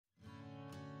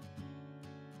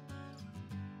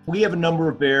We have a number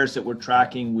of bears that we're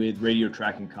tracking with radio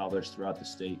tracking collars throughout the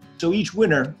state. So each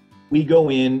winter, we go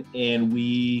in and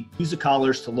we use the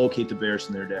collars to locate the bears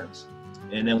in their dens.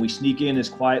 And then we sneak in as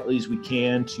quietly as we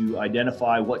can to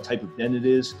identify what type of den it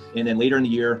is. And then later in the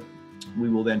year, we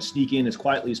will then sneak in as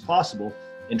quietly as possible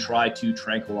and try to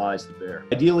tranquilize the bear.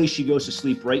 Ideally, she goes to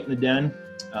sleep right in the den.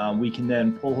 We can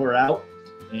then pull her out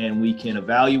and we can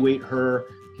evaluate her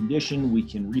condition. We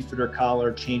can refit her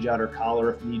collar, change out her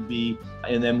collar if need be,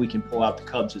 and then we can pull out the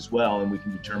cubs as well, and we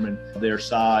can determine their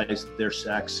size, their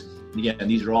sex. And again,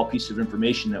 these are all pieces of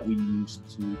information that we use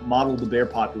to model the bear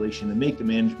population and make the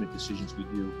management decisions we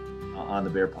do on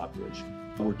the bear population.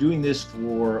 We're doing this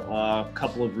for a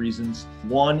couple of reasons.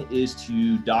 One is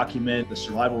to document the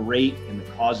survival rate and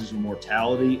the causes of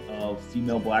mortality of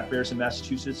female black bears in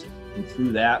Massachusetts. And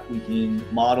through that, we can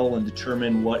model and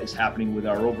determine what is happening with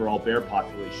our overall bear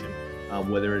population,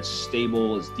 whether it's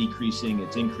stable, it's decreasing,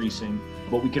 it's increasing.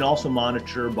 But we can also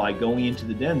monitor by going into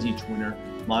the dens each winter,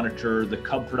 monitor the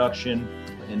cub production,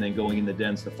 and then going in the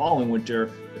dens the following winter,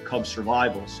 the cub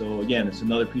survival. So again, it's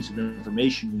another piece of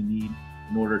information we need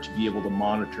in order to be able to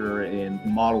monitor and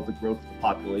model the growth of the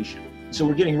population. So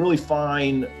we're getting really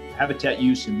fine habitat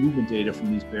use and movement data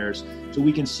from these bears, so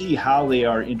we can see how they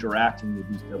are interacting with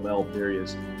these developed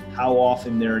areas, how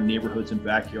often they're in neighborhoods and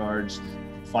backyards,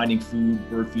 finding food,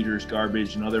 bird feeders,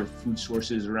 garbage, and other food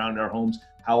sources around our homes,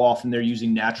 how often they're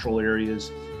using natural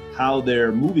areas, how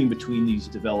they're moving between these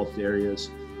developed areas.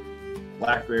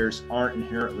 Black bears aren't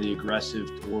inherently aggressive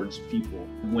towards people.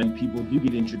 When people do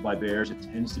get injured by bears, it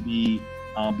tends to be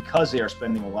because they are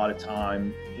spending a lot of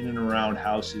time in and around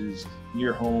houses,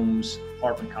 near homes,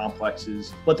 apartment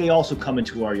complexes, but they also come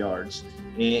into our yards.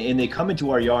 And they come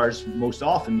into our yards most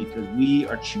often because we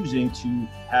are choosing to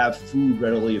have food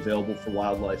readily available for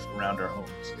wildlife around our homes.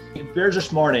 Bears are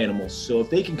smart animals, so if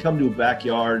they can come to a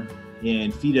backyard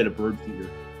and feed at a bird feeder,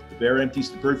 the bear empties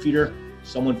the bird feeder,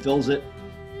 someone fills it,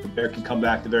 the bear can come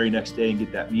back the very next day and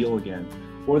get that meal again.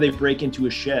 Or they break into a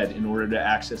shed in order to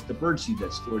access the birdseed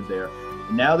that's stored there.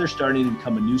 And now they're starting to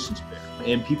become a nuisance bear.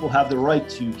 And people have the right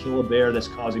to kill a bear that's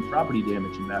causing property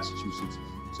damage in Massachusetts.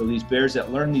 So these bears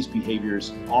that learn these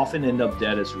behaviors often end up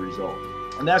dead as a result.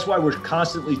 And that's why we're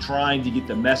constantly trying to get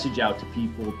the message out to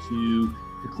people to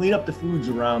clean up the foods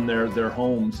around their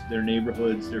homes, their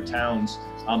neighborhoods, their towns,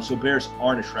 so bears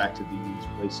aren't attracted to these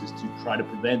places, to try to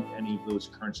prevent any of those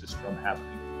occurrences from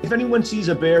happening. If anyone sees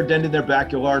a bear den in their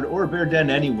backyard or a bear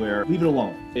den anywhere, leave it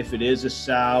alone. If it is a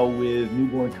sow with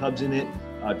newborn cubs in it,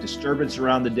 disturbance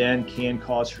around the den can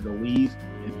cause her to leave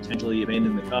and potentially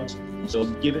abandon the cubs. So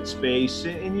give it space,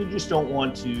 and you just don't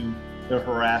want to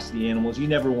harass the animals. You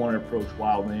never want to approach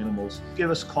wild animals.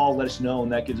 Give us a call, let us know,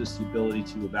 and that gives us the ability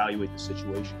to evaluate the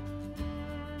situation.